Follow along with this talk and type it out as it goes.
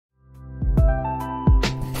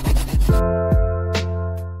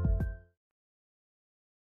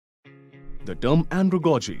The term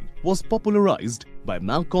andragogy was popularized by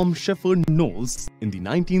Malcolm Shepard Knowles in the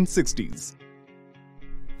 1960s.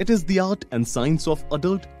 It is the art and science of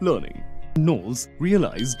adult learning. Knowles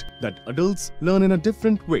realized that adults learn in a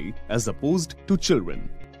different way as opposed to children.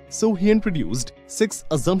 So he introduced 6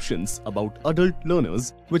 assumptions about adult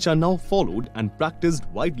learners which are now followed and practiced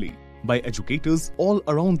widely by educators all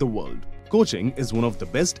around the world. Coaching is one of the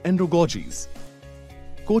best andragogies.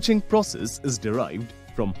 Coaching process is derived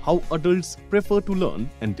from how adults prefer to learn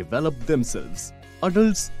and develop themselves.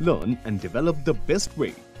 Adults learn and develop the best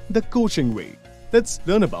way, the coaching way. Let's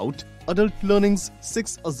learn about adult learning's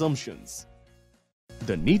 6 assumptions.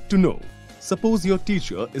 The need to know. Suppose your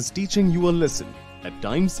teacher is teaching you a lesson. At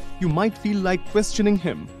times, you might feel like questioning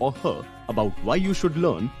him or her about why you should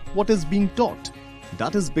learn what is being taught.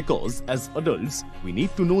 That is because as adults, we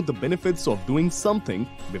need to know the benefits of doing something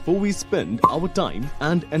before we spend our time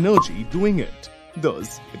and energy doing it.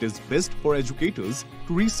 Thus, it is best for educators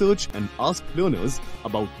to research and ask learners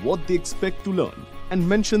about what they expect to learn and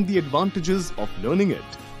mention the advantages of learning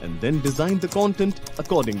it and then design the content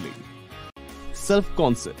accordingly.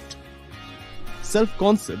 Self-concept.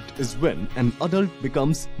 Self-concept is when an adult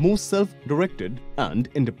becomes more self-directed and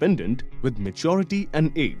independent with maturity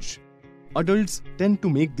and age. Adults tend to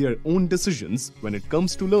make their own decisions when it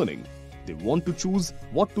comes to learning. They want to choose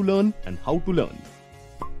what to learn and how to learn.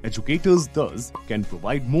 Educators thus can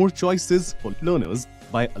provide more choices for learners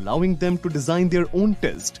by allowing them to design their own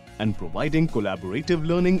test and providing collaborative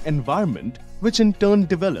learning environment which in turn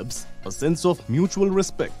develops a sense of mutual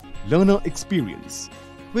respect. Learner experience.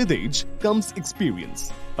 With age comes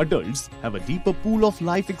experience. Adults have a deeper pool of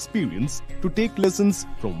life experience to take lessons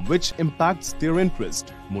from which impacts their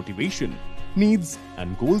interest, motivation, needs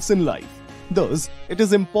and goals in life. Thus, it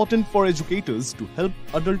is important for educators to help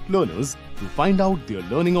adult learners to find out their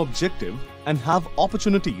learning objective and have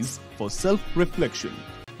opportunities for self-reflection.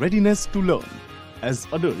 Readiness to learn. As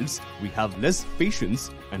adults, we have less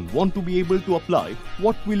patience and want to be able to apply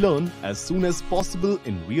what we learn as soon as possible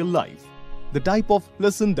in real life. The type of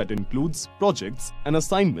lesson that includes projects and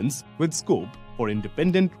assignments with scope for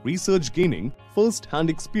independent research gaining first-hand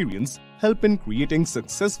experience help in creating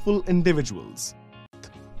successful individuals.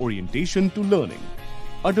 Orientation to learning.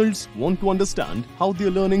 Adults want to understand how their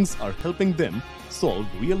learnings are helping them solve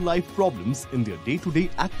real-life problems in their day-to-day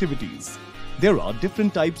activities. There are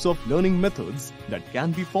different types of learning methods that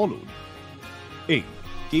can be followed. A.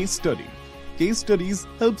 Case study. Case studies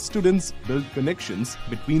help students build connections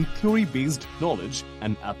between theory-based knowledge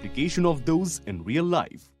and application of those in real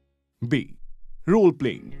life. B.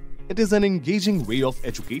 Role-playing. It is an engaging way of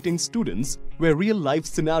educating students where real-life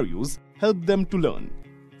scenarios help them to learn.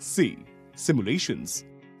 C. Simulations.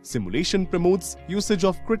 Simulation promotes usage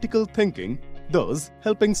of critical thinking, thus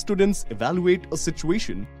helping students evaluate a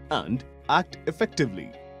situation and act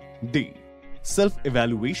effectively. D.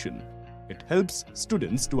 Self-evaluation. It helps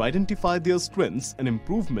students to identify their strengths and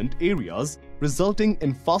improvement areas, resulting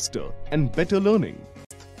in faster and better learning.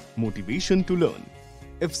 Motivation to learn.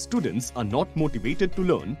 If students are not motivated to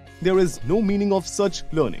learn, there is no meaning of such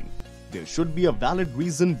learning. There should be a valid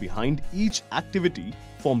reason behind each activity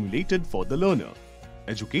formulated for the learner.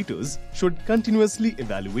 Educators should continuously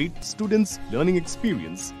evaluate students' learning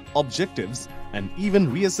experience, objectives, and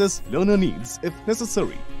even reassess learner needs if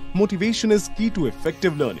necessary. Motivation is key to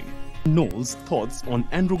effective learning. Knowles' thoughts on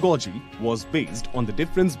andragogy was based on the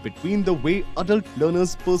difference between the way adult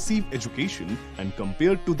learners perceive education and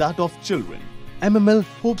compared to that of children. MML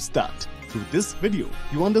hopes that through this video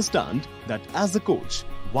you understand that as a coach,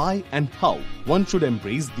 why and how one should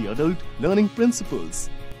embrace the adult learning principles.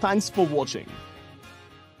 Thanks for watching.